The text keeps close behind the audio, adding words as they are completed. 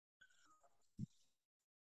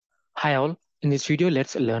Hi all. In this video,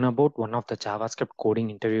 let's learn about one of the JavaScript coding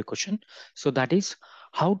interview question. So that is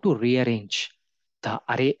how to rearrange the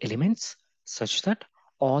array elements such that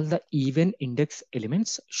all the even index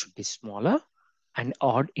elements should be smaller and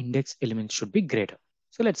odd index elements should be greater.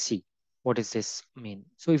 So let's see what does this mean.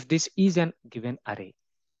 So if this is an given array,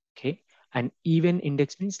 okay, and even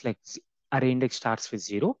index means like array index starts with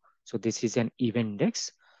 0. So this is an even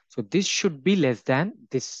index. So this should be less than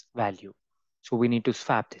this value. So we need to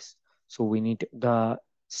swap this. So we need the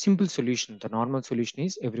simple solution. The normal solution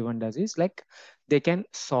is everyone does is like they can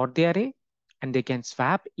sort the array and they can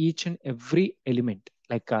swap each and every element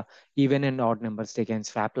like even and odd numbers. They can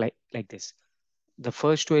swap like this. The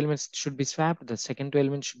first two elements should be swapped, the second two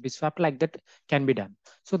elements should be swapped, like that can be done.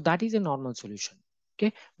 So that is a normal solution.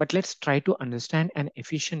 Okay, but let's try to understand an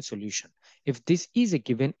efficient solution. If this is a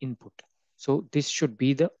given input, so this should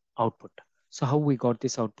be the output. So how we got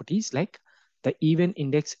this output is like the even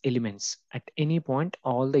index elements at any point,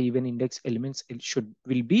 all the even index elements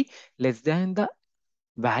will be less than the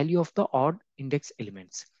value of the odd index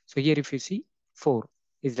elements. So here if you see 4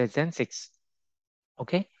 is less than 6.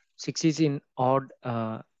 Okay, 6 is in odd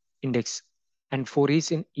index and 4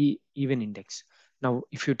 is in even index. Now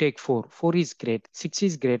if you take 4 is great, 6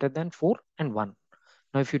 is greater than 4 and 1.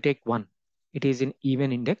 Now if you take 1, it is in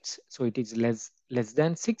even index, so it is less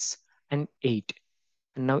than 6 and 8.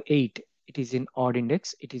 And now 8, it is in odd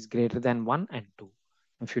index, it is greater than 1 and 2.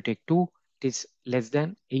 If you take 2, it is less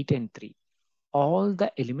than 8 and 3. All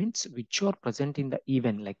the elements which are present in the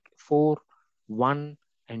even like 4, 1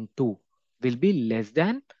 and 2 will be less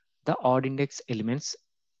than the odd index elements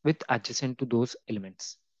with adjacent to those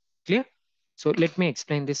elements. Clear? So let me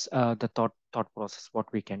explain this the thought process what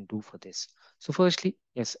we can do for this. So firstly,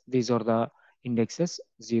 yes, these are the indexes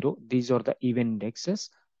 0. These are the even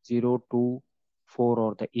indexes 0, 2, 4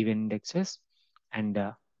 are the even indexes and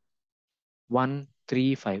 1,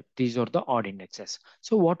 3, 5. These are the odd indexes.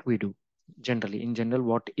 So what we do generally, in general,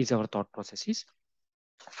 what is our thought process is,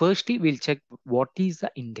 firstly, we'll check what is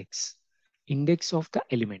the index of the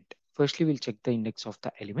element. Firstly, we'll check the index of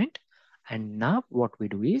the element. And now what we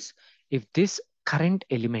do is, if this current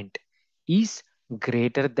element is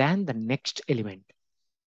greater than the next element,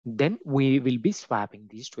 then we will be swapping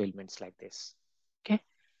these two elements like this. Okay,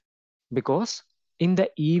 because in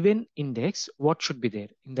the even index, what should be there?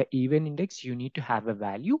 In the even index, you need to have a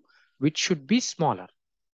value which should be smaller.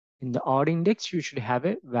 In the odd index, you should have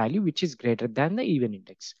a value which is greater than the even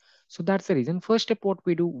index. So that's the reason. First step, what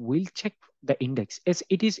we do, we'll check the index as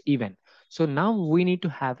it is even. So now we need to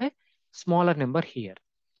have a smaller number here.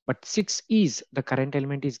 But 6 is the current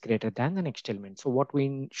element is greater than the next element. So what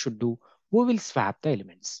we should do, we will swap the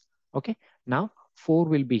elements. Okay. Now 4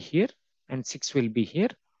 will be here and 6 will be here.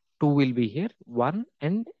 2 will be here. 1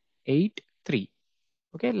 and 8, 3.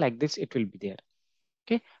 Okay. Like this, it will be there.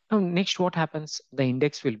 Okay, now next what happens, the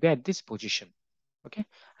index will be at this position. Okay,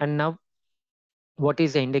 and now what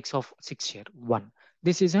is the index of 6 here? 1.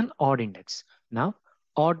 This is an odd index. Now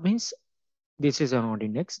odd means this is an odd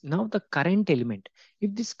index. Now the current element,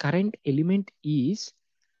 if this current element is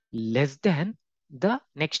less than the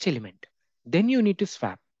next element, then you need to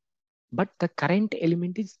swap. But the current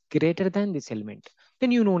element is greater than this element,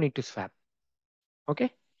 then you no need to swap.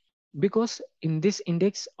 Okay, because in this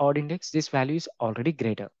index, odd index, this value is already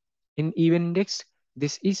greater. In even index,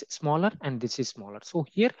 this is smaller and this is smaller. So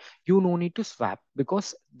here you no need to swap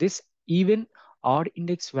because this even odd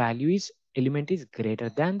index value is element is greater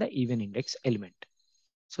than the even index element.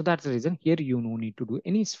 So that's the reason here you no need to do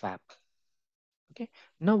any swap. Okay.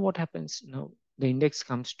 Now what happens? Now the index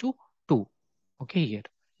comes to 2. Okay, here.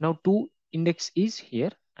 Now 2 index is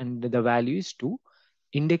here and the value is 2.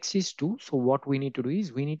 Index is 2. So what we need to do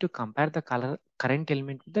is we need to compare the current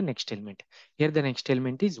element with the next element. Here the next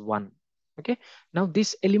element is 1. Okay. Now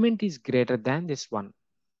this element is greater than this 1.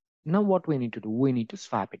 Now what we need to do? We need to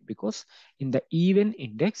swap it because in the even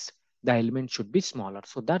index, the element should be smaller.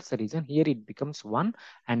 So that's the reason here it becomes 1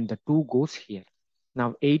 and the 2 goes here.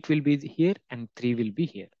 Now 8 will be here and 3 will be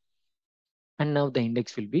here. And now the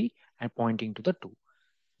index will be pointing to the 2.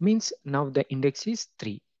 Means now the index is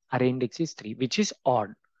 3. Array index is 3, which is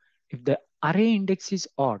odd. If the array index is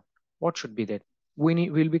odd, what should be there?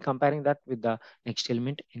 We'll be comparing that with the next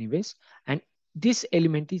element anyways. And this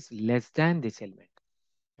element is less than this element.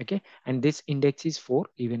 Okay, and this index is 4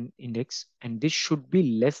 even index and this should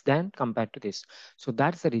be less than compared to this. So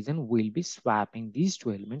that's the reason we'll be swapping these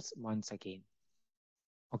two elements once again.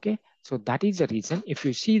 Okay, so that is the reason if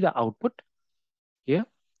you see the output here,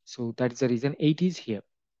 so that is the reason 8 is here.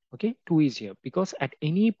 Okay, 2 is here because at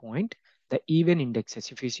any point the even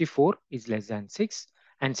indexes, if you see 4 is less than 6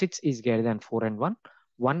 and 6 is greater than 4 and 1,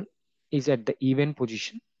 1 is at the even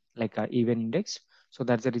position, like a even index. So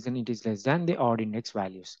that's the reason it is less than the odd index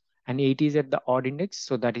values. And 8 is at the odd index,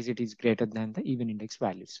 so that is it is greater than the even index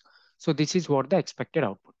values. So this is what the expected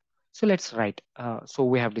output. So let's write. So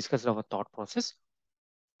we have discussed our thought process.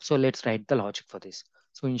 So let's write the logic for this.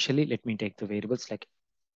 So initially, let me take the variables like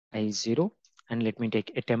I is 0, and let me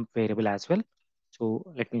take a temp variable as well. So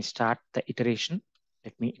let me start the iteration.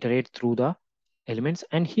 Let me iterate through the elements.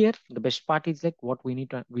 And here the best part is like what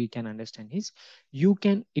we can understand is you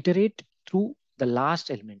can iterate through the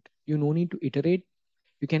last element. You no need to iterate.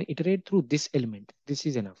 You can iterate through this element. This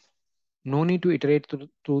is enough. No need to iterate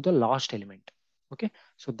through the last element. Okay.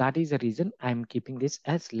 So that is the reason I'm keeping this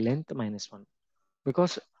as length minus 1,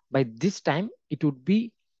 because by this time it would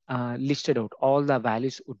be listed out. All the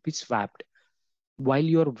values would be swapped. While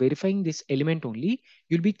you're verifying this element only,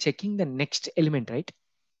 you'll be checking the next element, right?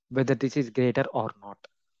 Whether this is greater or not.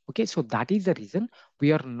 Okay, so that is the reason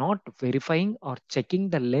we are not verifying or checking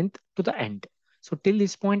the length to the end. So till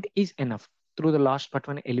this point is enough. Through the last but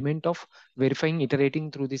one element of verifying,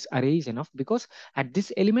 iterating through this array is enough, because at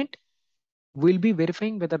this element, we'll be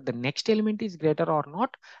verifying whether the next element is greater or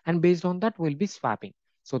not. And based on that, we'll be swapping.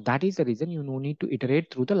 So that is the reason you no need to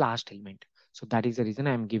iterate through the last element. So that is the reason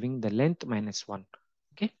I'm giving the length minus 1.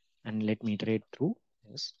 Okay, and let me iterate through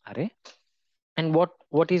this array. And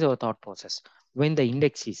what is our thought process? When the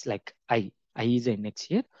index is like I is the index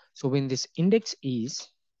here. So when this index is,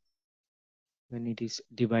 when it is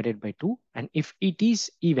divided by 2, and if it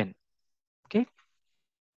is even, okay,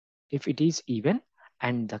 if it is even,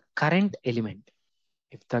 and the current element,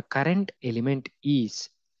 if the current element is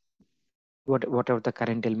whatever the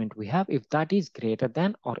current element we have, if that is greater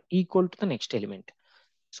than or equal to the next element.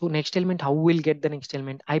 So next element, how we'll get the next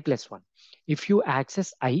element? I plus 1. If you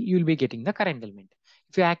access I, you'll be getting the current element.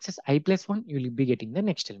 If you access I plus 1, you'll be getting the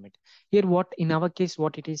next element. Here, what in our case,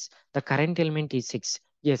 what it is, the current element is 6.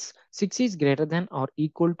 Yes, 6 is greater than or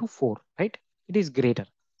equal to 4, right? It is greater.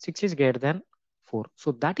 6 is greater than 4.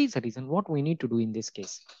 So that is the reason what we need to do in this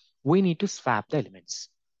case. We need to swap the elements.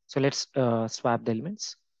 So let's swap the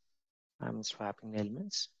elements. I'm swapping the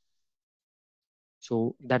elements.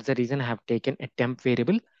 So that's the reason I have taken a temp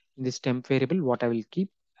variable. In this temp variable, what I will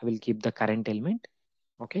keep the current element.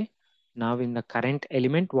 Okay. Now in the current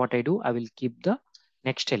element, what I do, I will keep the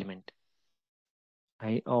next element.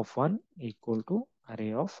 I of 1 equal to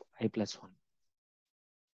array of I plus 1.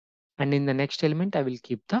 And in the next element, I will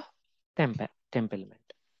keep the temp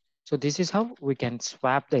element. So this is how we can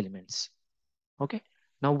swap the elements. Okay.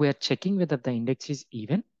 Now we are checking whether the index is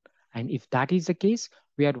even. And if that is the case,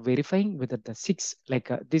 we are verifying whether the 6, like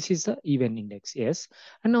this is the even index. Yes.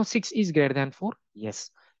 And now 6 is greater than 4. Yes.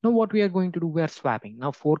 Now what we are going to do, we are swapping.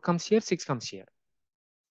 Now 4 comes here, 6 comes here.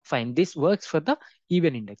 Fine. This works for the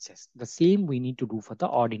even indexes. The same we need to do for the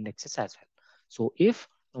odd indexes as well. So if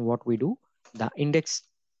what we do, the index,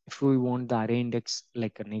 if we want the array index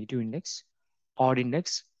like a negative index, odd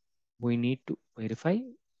index, we need to verify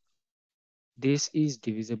this is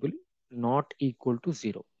divisible not equal to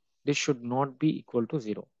 0. This should not be equal to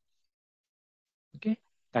 0. Okay,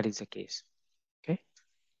 that is the case. Okay,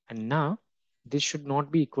 and now this should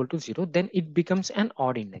not be equal to 0. Then it becomes an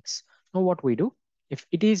odd index. Now what we do, if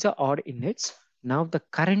it is an odd index, now the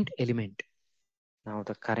current element, now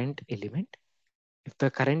the current element, if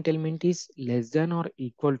the current element is less than or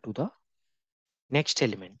equal to the next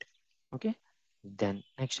element, okay, then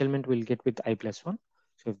next element will get with I plus 1.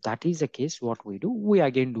 So if that is the case, what we do, we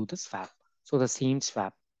again do the swap. So the same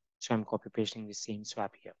swap. So I'm copy pasting the same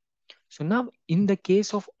swap here. So now in the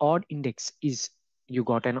case of odd index is, you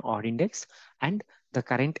got an odd index and the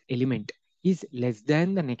current element is less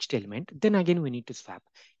than the next element, then again we need to swap.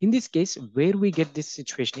 In this case, where we get this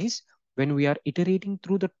situation is when we are iterating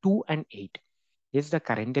through the 2 and 8. Yes, the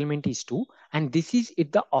current element is 2 and this is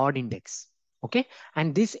at the odd index. Okay,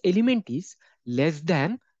 and this element is less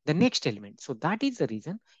than the next element. So that is the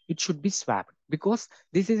reason it should be swapped, because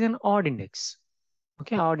this is an odd index.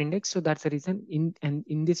 Okay, odd index. So that's the reason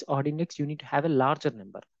in this odd index, you need to have a larger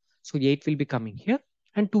number. So 8 will be coming here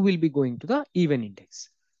and 2 will be going to the even index.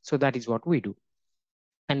 So that is what we do.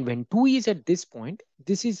 And when 2 is at this point,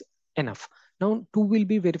 this is enough. Now 2 will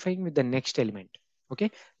be verifying with the next element. Okay,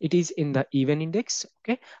 it is in the even index.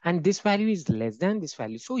 Okay, and this value is less than this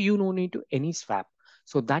value. So you no need to any swap.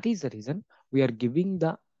 So that is the reason we are giving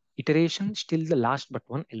the iteration still the last but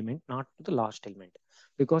one element, not the last element.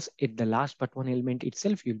 Because at the last but one element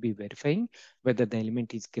itself, you'll be verifying whether the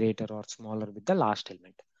element is greater or smaller with the last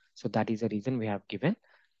element. So that is the reason we have given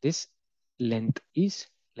this length is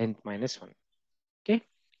length minus 1. Okay,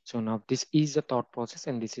 so now this is the thought process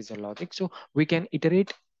and this is the logic. So we can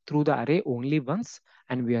iterate through the array only once,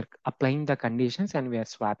 and we are applying the conditions and we are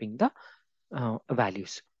swapping the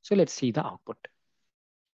values. So let's see the output.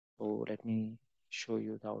 So let me show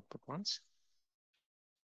you the output once.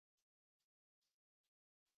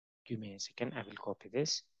 Give me a second. I will copy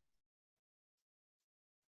this.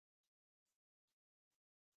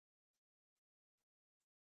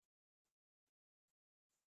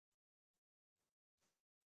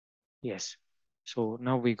 Yes. So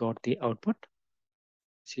now we got the output.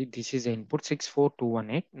 See, this is the input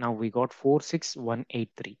 64218. Now we got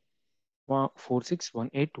 46183.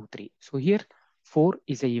 461823. So here 4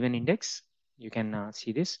 is a even index. You can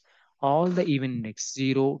see this. All the even index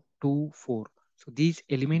 0, 2, 4. So these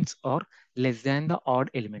elements are less than the odd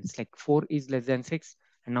elements. Like 4 is less than 6,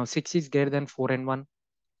 and now 6 is greater than 4 and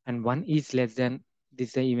 1 is less than this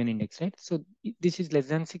is the even index, right? So this is less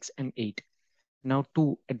than 6 and 8. Now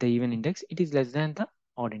 2 at the even index, it is less than the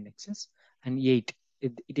odd indexes, and 8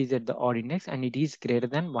 it is at the odd index and it is greater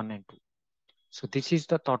than 1 and 2. So this is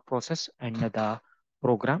the thought process and the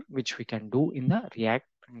program which we can do in the React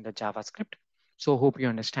and the JavaScript. So hope you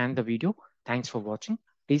understand the video. Thanks for watching.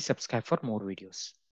 Please subscribe for more videos.